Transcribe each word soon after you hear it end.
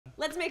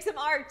Let's make some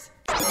art.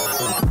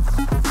 Oh,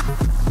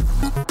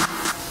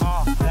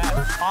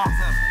 that's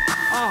awesome.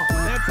 Oh,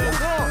 that's so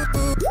cool.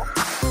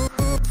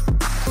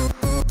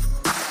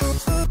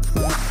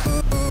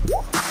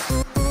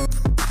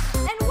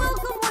 And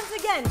welcome once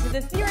again to the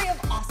Theory of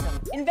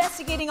Awesome,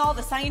 investigating all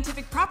the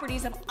scientific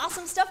properties of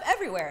awesome stuff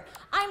everywhere.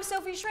 I'm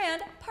Sophie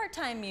Schrand,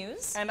 part-time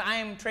muse. And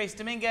I'm Trace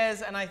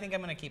Dominguez, and I think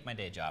I'm going to keep my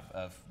day job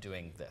of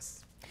doing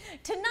this.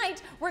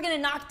 Tonight, we're going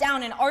to knock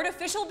down an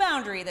artificial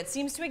boundary that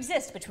seems to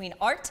exist between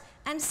art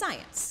and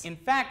science. In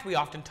fact, we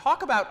often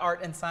talk about art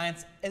and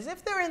science as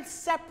if they're in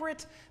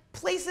separate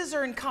places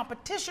or in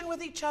competition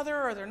with each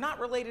other, or they're not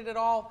related at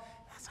all.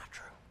 That's not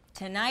true.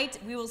 Tonight,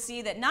 we will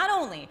see that not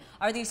only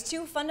are these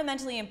two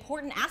fundamentally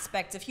important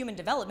aspects of human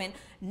development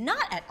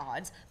not at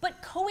odds,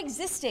 but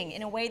coexisting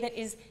in a way that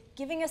is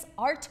giving us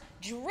art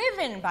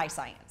driven by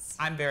science.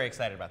 I'm very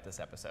excited about this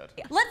episode.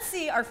 Yeah. Let's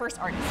see our first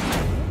artist.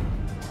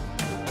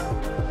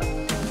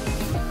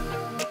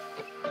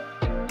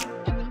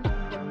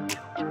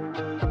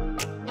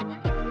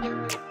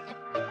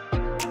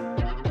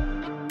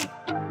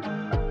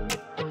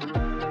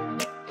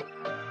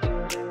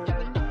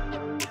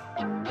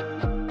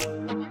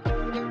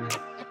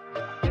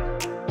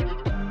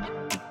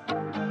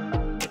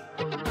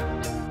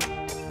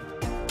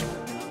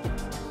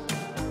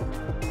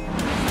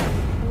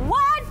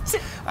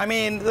 I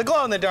mean, the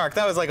glow in the dark,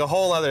 that was like a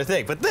whole other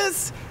thing, but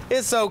this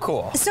is so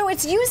cool. So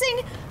it's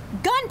using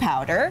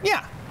gunpowder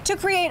to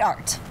create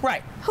art.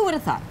 Right. Who would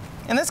have thought?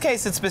 In this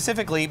case, it's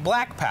specifically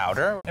black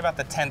powder. In about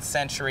the 10th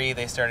century,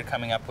 they started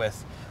coming up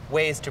with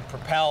ways to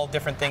propel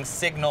different things,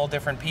 signal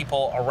different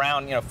people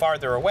around,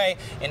 farther away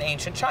in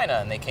ancient China.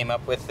 And they came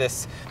up with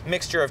this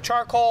mixture of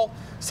charcoal,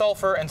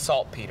 sulfur, and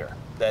saltpeter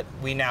that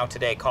we now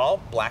today call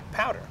black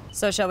powder.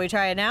 So shall we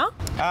try it now?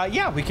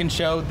 Yeah, we can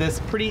show this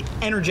pretty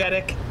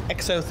energetic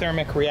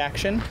exothermic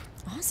reaction.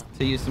 Awesome.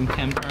 To use some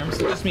chem terms,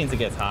 it just means it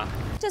gets hot.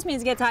 Just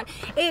means it gets hot.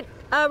 It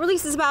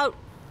releases about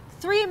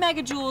 3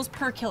 megajoules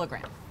per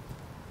kilogram.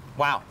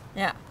 Wow.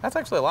 Yeah. That's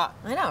actually a lot.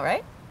 I know,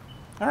 right?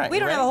 All right. We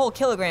don't have a whole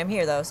kilogram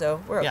here, though,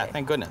 so we're okay. Yeah,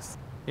 thank goodness.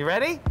 You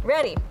ready?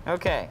 Ready.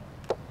 Okay.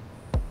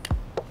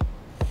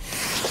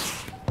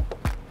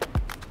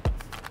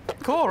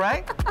 Cool,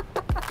 right?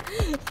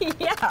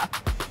 Yeah.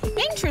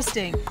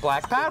 Interesting.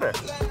 Black powder.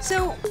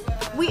 So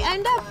we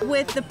end up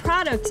with the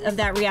products of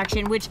that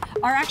reaction, which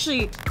are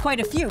actually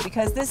quite a few,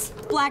 because this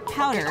black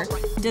powder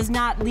does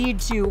not lead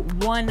to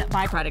one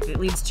byproduct. It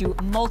leads to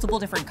multiple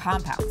different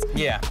compounds.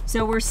 Yeah.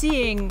 So we're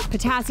seeing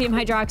potassium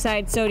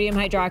hydroxide, sodium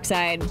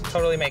hydroxide.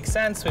 Totally makes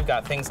sense. We've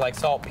got things like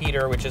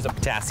saltpeter, which is a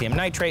potassium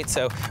nitrate,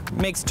 so it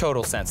makes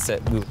total sense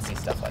that we would see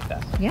stuff like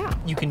that. Yeah.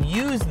 You can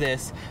use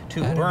this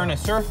to burn a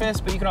surface,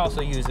 but you can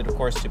also use it, of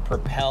course, to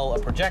propel a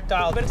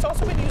projectile. But it's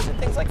also been used in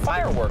things like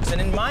fireworks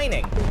and in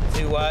mining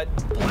to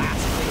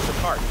blast things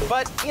apart.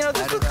 But,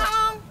 this is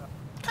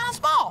kind of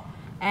small.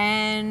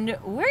 And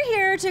we're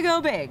here to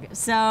go big.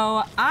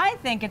 So I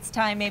think it's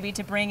time maybe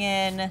to bring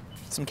in...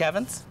 Some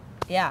Kevins?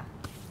 Yeah.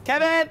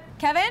 Kevin!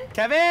 Kevin?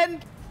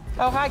 Kevin!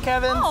 Oh, hi,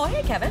 Kevin. Oh,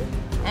 hey, Kevin.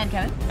 And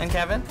Kevin. And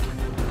Kevin.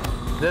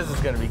 This is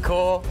gonna be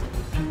cool.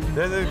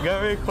 This is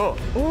gonna be cool.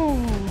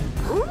 Ooh.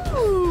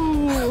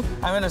 Ooh.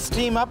 I'm gonna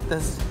steam up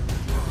this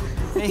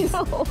face.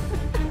 No.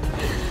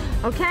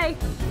 Okay.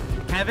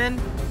 Kevin?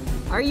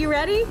 Are you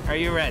ready? Are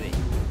you ready?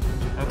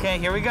 Okay,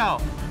 here we go.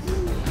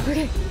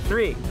 Okay.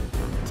 3,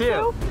 2,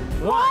 1.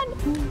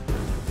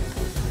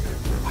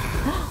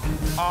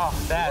 Oh,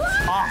 that's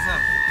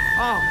awesome.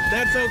 Oh,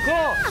 that's so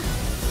cool.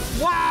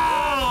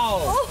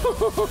 Wow!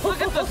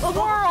 Look at the swirls.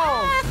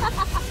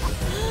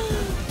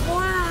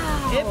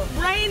 Wow. It's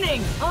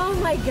raining. Oh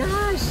my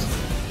gosh.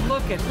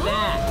 Look at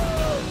that.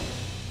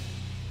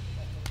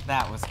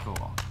 That was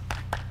cool.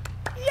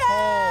 Yeah!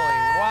 Holy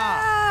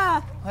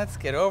wow. Let's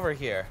get over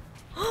here.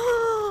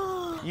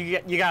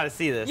 You gotta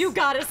see this. You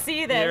gotta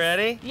see this. You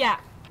ready? Yeah.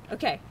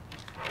 Okay.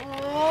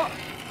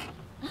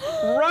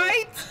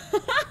 Right?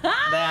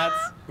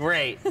 That's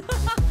great.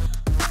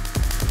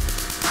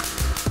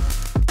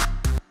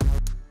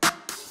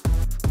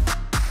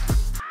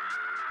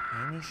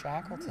 Amy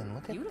Shackleton,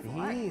 look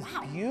Beautiful at these.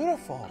 Wow.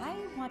 Beautiful. I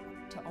want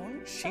to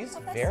own She's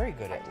some of this. very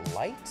good at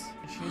light.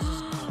 She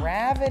uses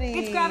gravity.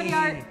 It's gravity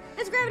art.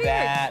 It's gravity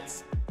art.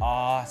 That's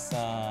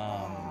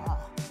awesome.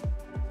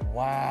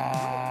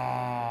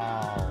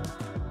 Wow.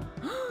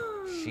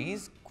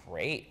 She's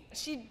great.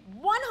 She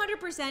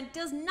 100%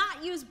 does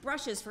not use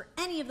brushes for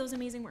any of those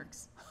amazing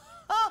works.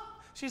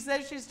 She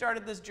says she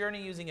started this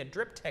journey using a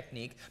drip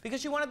technique because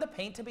she wanted the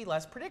paint to be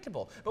less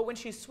predictable. But when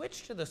she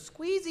switched to the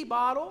squeezy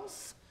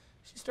bottles,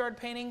 she started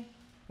painting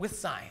with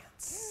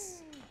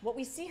science. What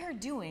we see her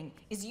doing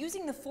is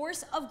using the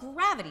force of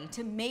gravity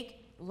to make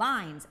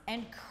lines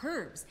and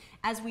curves.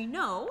 As we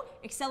know,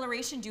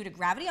 acceleration due to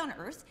gravity on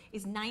Earth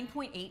is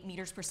 9.8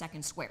 meters per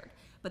second squared.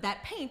 But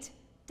that paint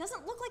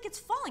doesn't look like it's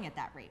falling at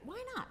that rate.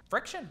 Why not?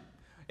 Friction.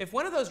 If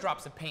one of those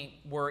drops of paint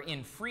were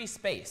in free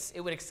space,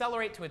 it would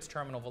accelerate to its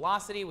terminal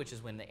velocity, which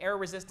is when the air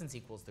resistance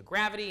equals the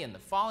gravity, and the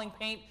falling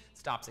paint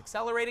stops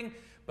accelerating.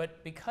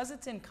 But because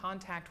it's in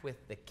contact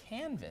with the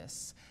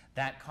canvas,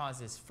 that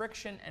causes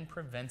friction and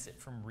prevents it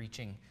from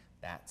reaching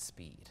that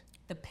speed.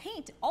 The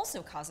paint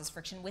also causes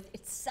friction with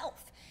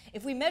itself.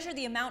 If we measure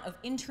the amount of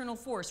internal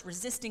force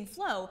resisting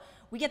flow,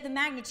 we get the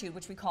magnitude,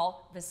 which we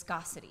call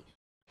viscosity,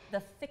 the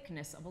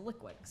thickness of a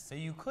liquid. So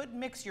you could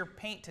mix your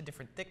paint to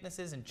different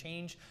thicknesses and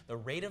change the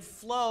rate of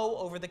flow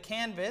over the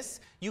canvas.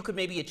 You could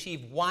maybe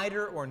achieve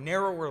wider or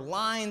narrower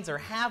lines or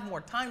have more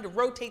time to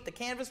rotate the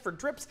canvas for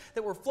drips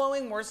that were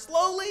flowing more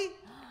slowly.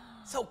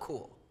 So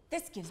cool.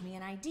 This gives me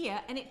an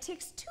idea, and it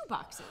ticks 2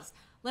 boxes.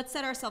 Let's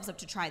set ourselves up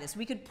to try this.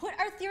 We could put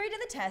our theory to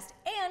the test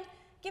and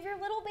give your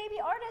little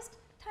baby artist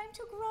time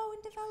to grow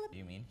and develop.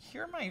 You mean,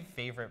 you're my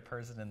favorite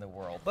person in the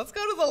world. Let's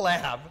go to the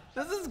lab.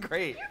 This is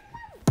great.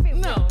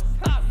 No,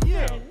 stop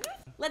you.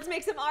 Let's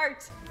make some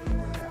art.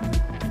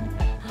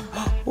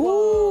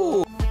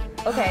 Ooh.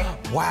 Okay.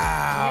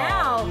 Wow.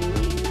 Now,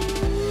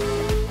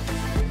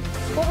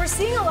 well, we're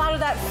seeing a lot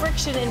of that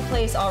friction in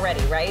place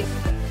already, right?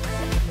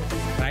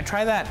 Can I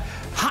try that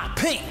hot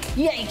pink?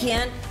 Yeah, you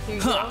can. Here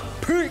you Hot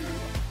pink.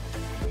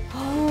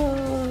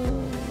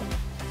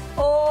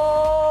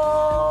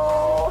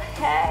 Oh,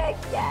 heck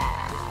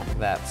yeah.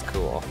 That's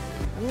cool.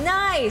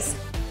 Nice.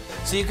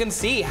 So you can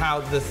see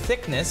how the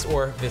thickness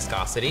or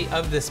viscosity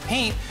of this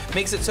paint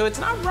makes it so it's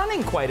not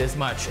running quite as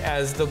much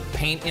as the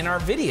paint in our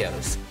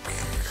videos.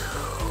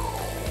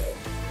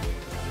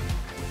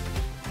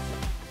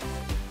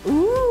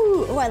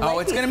 Ooh, I like Oh,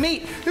 it's gonna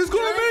meet. It's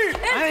gonna meet.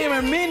 I didn't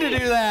even mean to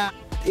do that.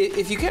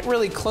 If you get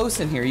really close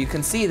in here, you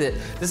can see that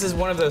this is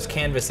one of those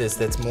canvases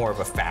that's more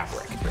of a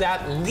fabric.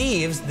 That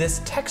leaves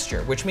this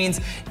texture, which means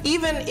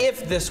even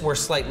if this were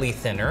slightly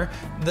thinner,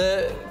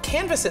 the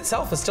canvas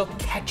itself is still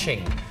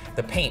catching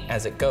the paint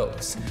as it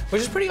goes,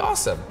 which is pretty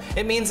awesome.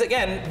 It means,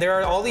 again, there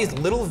are all these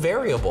little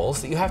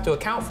variables that you have to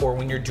account for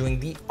when you're doing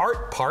the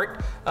art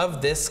part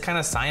of this kind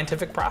of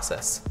scientific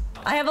process.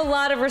 I have a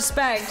lot of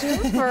respect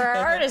for our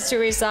artist who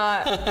we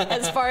saw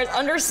as far as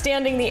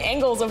understanding the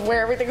angles of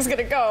where everything's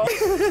gonna go.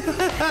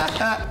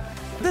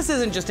 This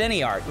isn't just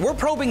any art. We're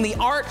probing the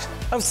art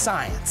of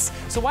science.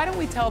 So why don't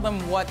we tell them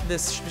what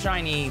this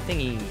shiny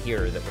thingy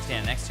here that we're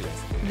standing next to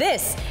is?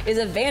 This is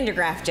a Van de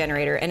Graaff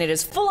generator, and it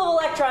is full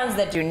of electrons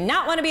that do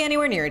not want to be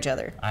anywhere near each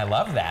other. I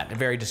love that.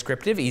 Very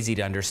descriptive, easy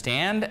to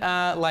understand.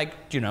 Like,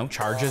 you know,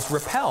 charges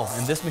repel.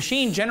 And this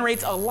machine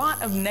generates a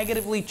lot of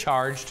negatively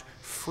charged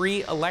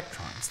free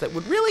electrons that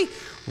would really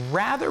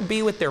rather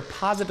be with their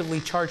positively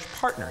charged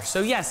partner.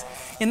 So yes,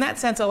 in that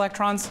sense,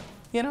 electrons,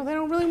 you know, they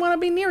don't really want to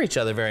be near each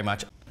other very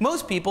much.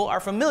 Most people are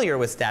familiar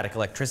with static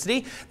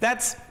electricity.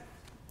 That's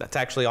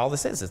actually all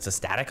this is. It's a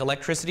static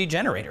electricity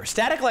generator.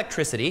 Static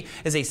electricity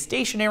is a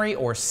stationary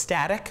or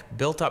static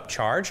built-up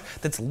charge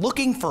that's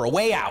looking for a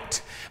way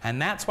out.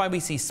 And that's why we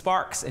see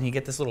sparks and you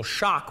get this little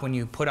shock when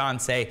you put on,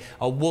 say,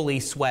 a woolly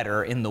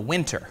sweater in the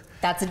winter.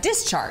 That's a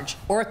discharge,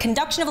 or a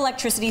conduction of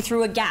electricity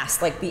through a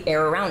gas, like the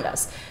air around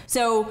us.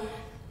 So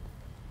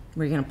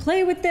we're gonna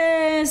play with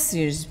this.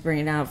 You just bring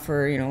it out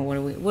for, you know, what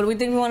do we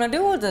think we want to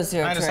do with this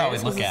here? I just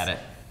always look at it.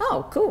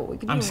 Oh, cool. We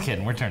can I'm just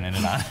kidding. We're turning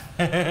it on.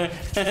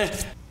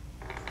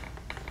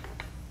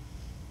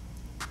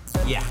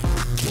 Yeah.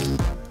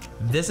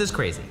 This is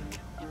crazy.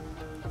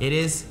 It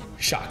is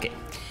shocking.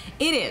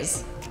 It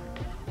is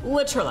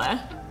literally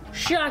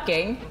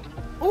shocking.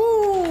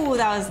 Ooh,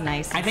 that was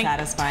nice and I think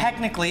satisfying.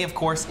 technically, of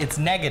course, it's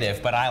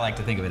negative, but I like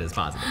to think of it as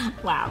positive.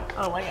 Wow.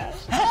 Oh my gosh.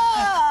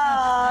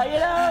 Ah, you know,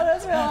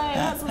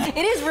 that's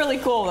it is really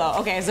cool though.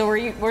 Okay, so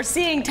we're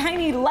seeing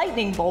tiny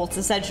lightning bolts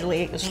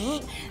essentially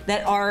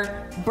that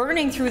are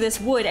burning through this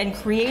wood and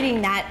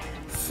creating that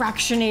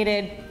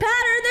fractionated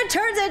pattern that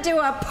turns into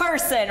a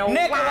person.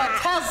 Nikola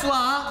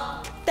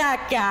Tesla!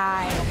 That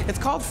guy. It's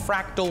called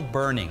fractal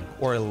burning,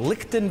 or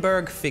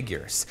Lichtenberg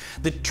figures.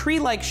 The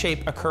tree-like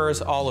shape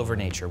occurs all over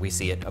nature. We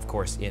see it, of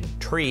course, in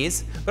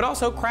trees, but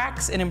also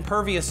cracks in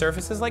impervious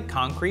surfaces like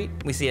concrete.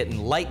 We see it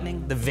in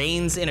lightning, the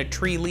veins in a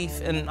tree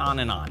leaf, and on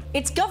and on.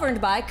 It's governed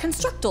by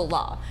constructal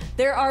law.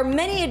 There are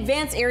many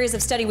advanced areas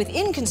of study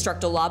within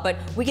constructal law, but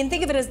we can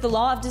think of it as the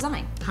law of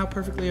design. How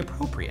perfectly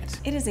appropriate.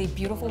 It is a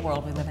beautiful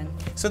world we live in.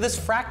 So this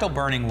fractal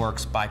burning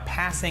works by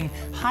passing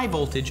high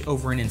voltage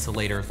over an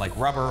insulator like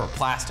rubber or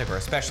plastic, or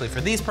especially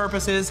for these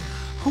purposes,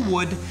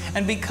 wood.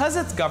 And because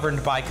it's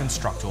governed by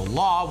constructal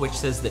law, which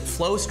says that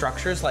flow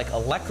structures like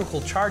electrical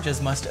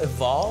charges must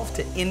evolve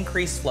to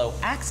increase flow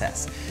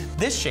access,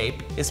 this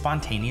shape is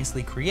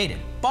spontaneously created,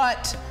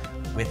 but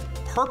with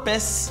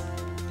purpose,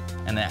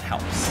 and that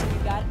helps.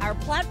 We've got our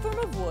platform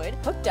of wood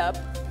hooked up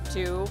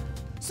to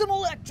some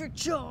electric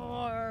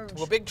charge.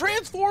 A big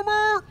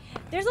transformer!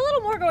 There's a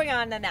little more going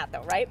on than that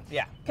though, right?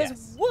 Yeah.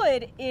 Because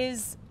wood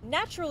is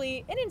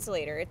naturally an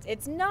insulator.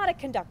 It's not a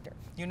conductor.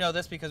 You know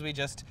this because we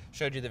just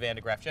showed you the Van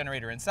de Graaff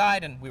generator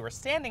inside, and we were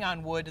standing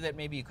on wood that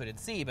maybe you couldn't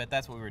see, but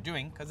that's what we were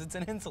doing because it's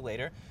an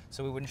insulator,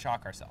 so we wouldn't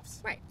shock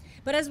ourselves. Right.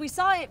 But as we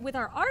saw it with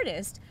our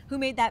artist who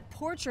made that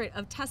portrait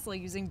of Tesla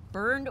using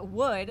burned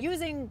wood,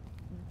 using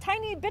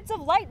tiny bits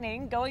of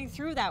lightning going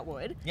through that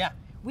wood. Yeah.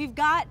 We've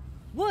got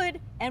wood,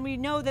 and we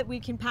know that we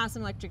can pass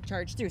an electric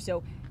charge through.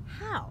 So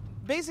how?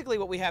 Basically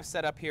what we have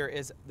set up here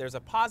is there's a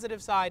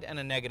positive side and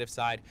a negative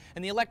side,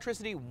 and the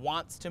electricity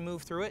wants to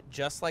move through it,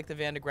 just like the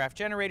Van de Graaff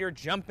generator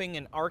jumping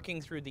and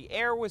arcing through the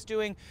air was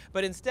doing,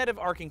 but instead of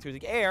arcing through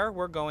the air,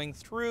 we're going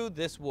through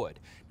this wood.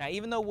 Now,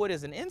 even though wood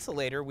is an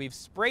insulator, we've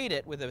sprayed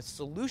it with a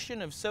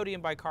solution of sodium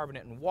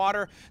bicarbonate and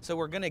water, so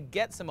we're gonna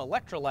get some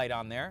electrolyte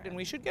on there, and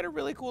we should get a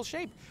really cool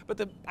shape.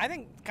 But I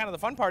think kind of the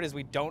fun part is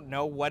we don't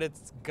know what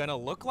it's gonna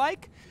look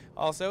like.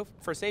 Also,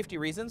 for safety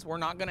reasons, we're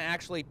not gonna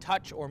actually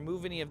touch or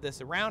move any of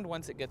this around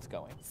once it gets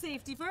going.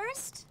 Safety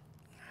first.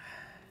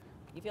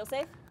 You feel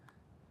safe?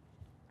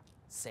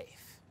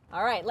 Safe.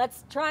 All right,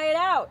 let's try it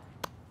out.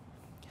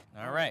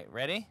 All right,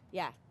 ready?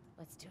 Yeah,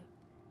 let's do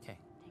it. Okay.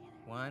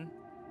 1,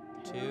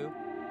 2, 3.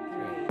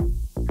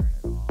 Three. Turn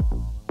it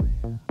all the way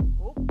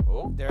up.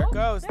 Oh, there it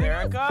goes.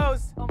 There it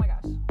goes. Oh my gosh.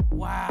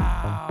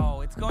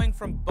 Wow, it's going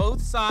from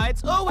both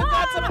sides. Oh, we've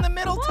got some in the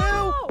middle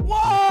Whoa. too.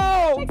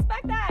 Whoa! Didn't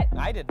expect that.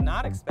 I did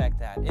not expect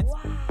that. It's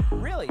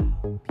really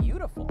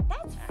beautiful.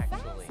 That's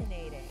actually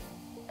fascinating.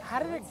 How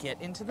did it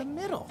get into the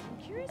middle?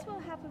 I'm curious what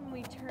will happen when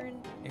we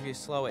turn. If you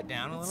slow it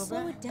down a little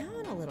Slow bit. it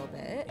down a little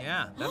bit.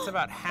 Yeah, that's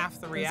about half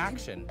the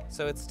reaction.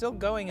 So it's still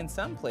going in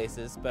some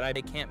places, but I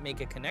can't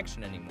make a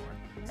connection anymore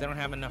because I don't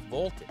have enough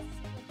voltage.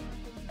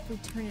 If we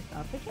turn it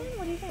up again,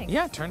 what do you think?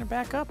 Yeah, turn it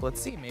back up.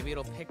 Let's see. Maybe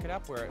it'll pick it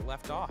up where it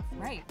left off.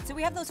 Right. So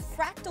we have those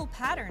fractal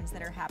patterns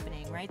that are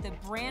happening, right? The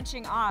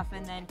branching off,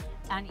 and then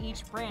on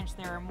each branch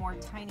there are more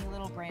tiny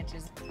little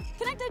branches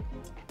connected.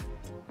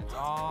 It's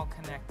all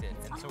connected,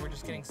 and so we're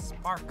just getting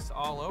sparks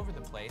all over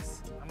the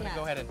place. I'm gonna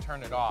go ahead and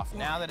turn it off.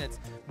 Now that it's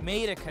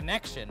made a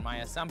connection, my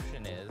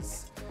assumption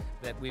is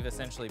that we've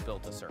essentially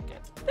built a circuit.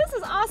 This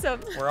is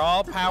awesome. We're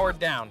all powered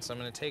down, so I'm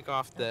gonna take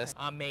off this.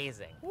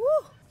 Amazing. Woo.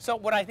 So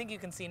what I think you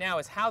can see now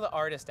is how the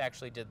artist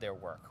actually did their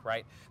work,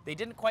 right? They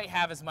didn't quite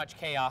have as much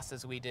chaos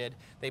as we did.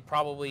 They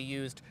probably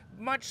used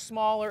much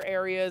smaller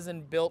areas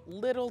and built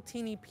little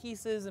teeny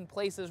pieces in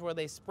places where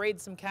they sprayed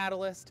some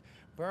catalyst,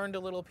 burned a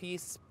little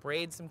piece,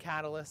 sprayed some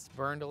catalyst,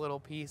 burned a little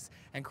piece,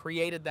 and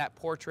created that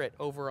portrait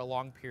over a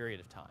long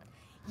period of time.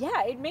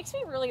 Yeah, it makes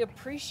me really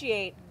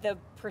appreciate the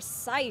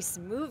precise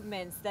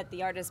movements that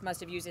the artist must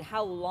have used and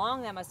how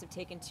long that must have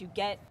taken to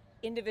get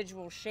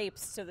individual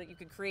shapes so that you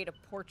could create a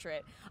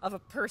portrait of a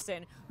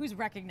person who's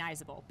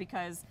recognizable,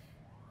 because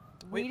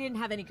we didn't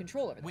have any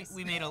control over this.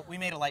 We made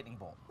a lightning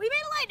bolt. We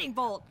made a lightning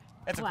bolt.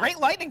 It's a great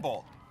lightning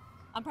bolt.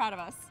 I'm proud of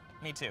us.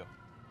 Me too.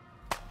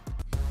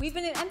 We've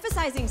been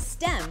emphasizing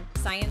STEM,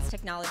 science,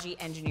 technology,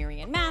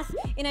 engineering, and math,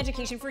 in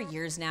education for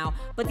years now,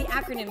 but the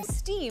acronym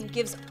STEAM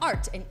gives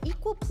art an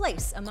equal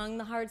place among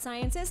the hard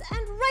sciences, and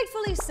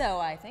rightfully so,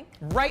 I think.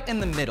 Right in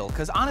the middle,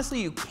 because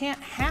honestly, you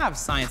can't have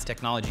science,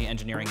 technology,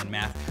 engineering, and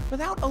math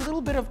without a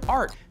little bit of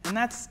art, and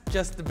that's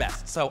just the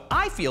best. So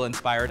I feel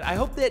inspired. I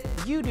hope that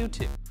you do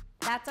too.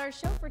 That's our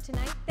show for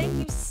tonight. Thank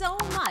you so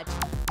much.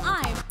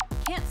 I'm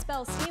Can't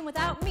Spell STEAM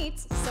Without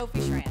Meats, Sophie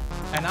Schran.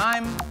 And I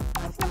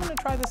think I'm gonna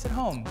try this at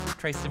home,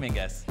 Trace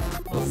Dominguez.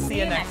 We'll see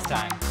you next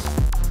time.